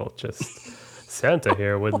commercial. Just Santa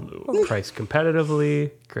here would price competitively,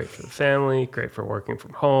 great for the family, great for working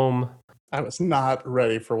from home. I was not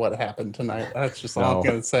ready for what happened tonight. That's just all I'm No.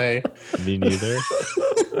 going to say. Me neither.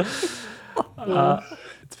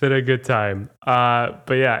 It's been a good time.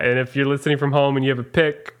 But yeah, and if you're listening from home and you have a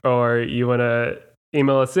pick, or you want to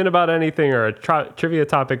email us in about anything, or a trivia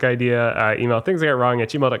topic idea, email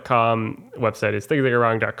thingsthagotwrong@gmail.com. Website is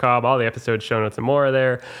thingsthagotwrong.com. All the episodes, show notes, and more are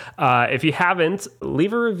there. If you haven't,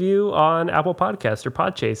 leave a review on Apple Podcasts or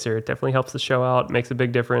Podchaser. It definitely helps the show out, makes a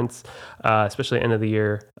big difference, especially end of the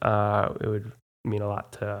year. It would mean a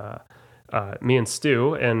lot to me and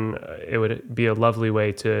Stu, and it would be a lovely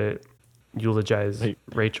way to eulogize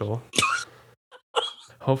Rachel.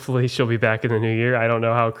 Hopefully she'll be back in the new year. I don't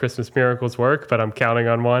know how Christmas miracles work, but I'm counting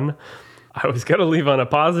on one. I was going to leave on a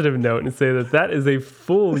positive note and say that is a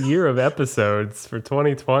full year of episodes for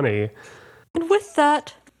 2020. And with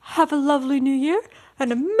that, have a lovely new year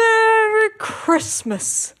and a Merry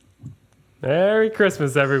Christmas. Merry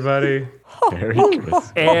Christmas, everybody. Merry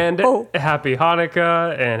Christmas. And happy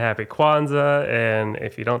Hanukkah and happy Kwanzaa. And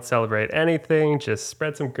if you don't celebrate anything, just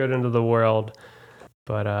spread some good into the world.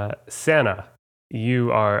 But Santa,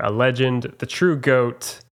 you are a legend, the true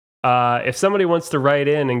GOAT. If somebody wants to write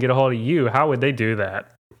in and get a hold of you, how would they do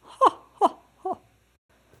that?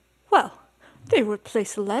 Well, they would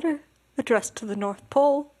place a letter addressed to the North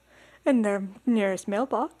Pole in their nearest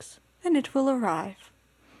mailbox, and it will arrive.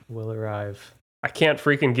 Will arrive. I can't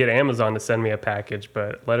freaking get Amazon to send me a package,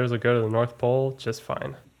 but letters will go to the North Pole just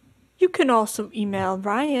fine. You can also email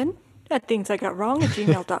Ryan at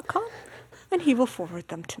thingsIgotWrong@gmail.com, and he will forward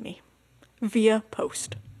them to me via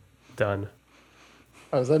post. Done.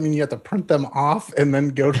 Oh, does that mean you have to print them off and then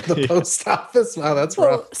go to the post office? Wow, that's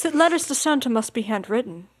rough. Well, letters to Santa must be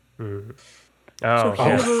handwritten. Oh, So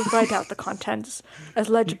he will write out the contents as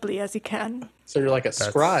legibly as he can. So you're like a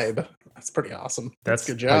scribe. That's pretty awesome. That's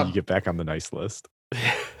a good How job. you get back on the nice list.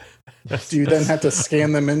 Do you then have to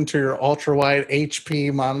scan them into your ultra-wide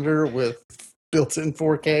HP monitor with built-in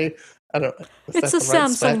 4K? I don't. It's a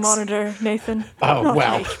Samsung monitor, Nathan. Oh, not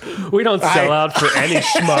wow. HP. we don't sell out for any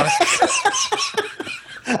schmuck.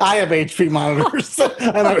 I have HP monitors,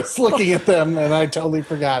 and I was looking at them, and I totally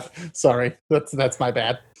forgot. Sorry, that's my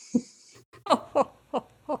bad.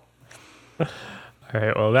 All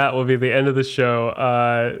right, well, that will be the end of the show.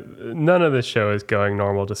 None of the show is going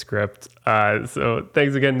normal to script. So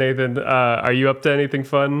thanks again, Nathan. Are you up to anything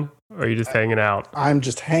fun, or are you just hanging out? I'm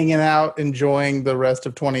just hanging out, enjoying the rest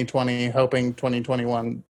of 2020, hoping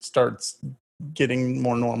 2021 starts getting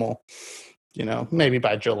more normal. You know, maybe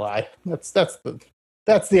by July. That's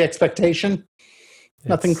the expectation.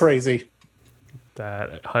 Nothing crazy.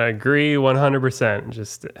 That I agree 100%.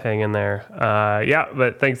 Just hang in there. Yeah,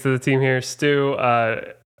 but thanks to the team here, Stu.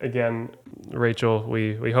 Again, Rachel,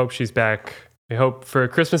 we hope she's back. We hope for a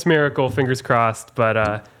Christmas miracle, fingers crossed.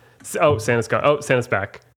 But Santa's gone. Oh, Santa's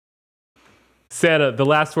back. Santa, the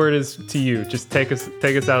last word is to you. Just take us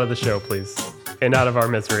out of the show, please, and out of our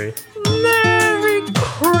misery. Merry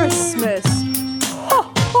Christmas!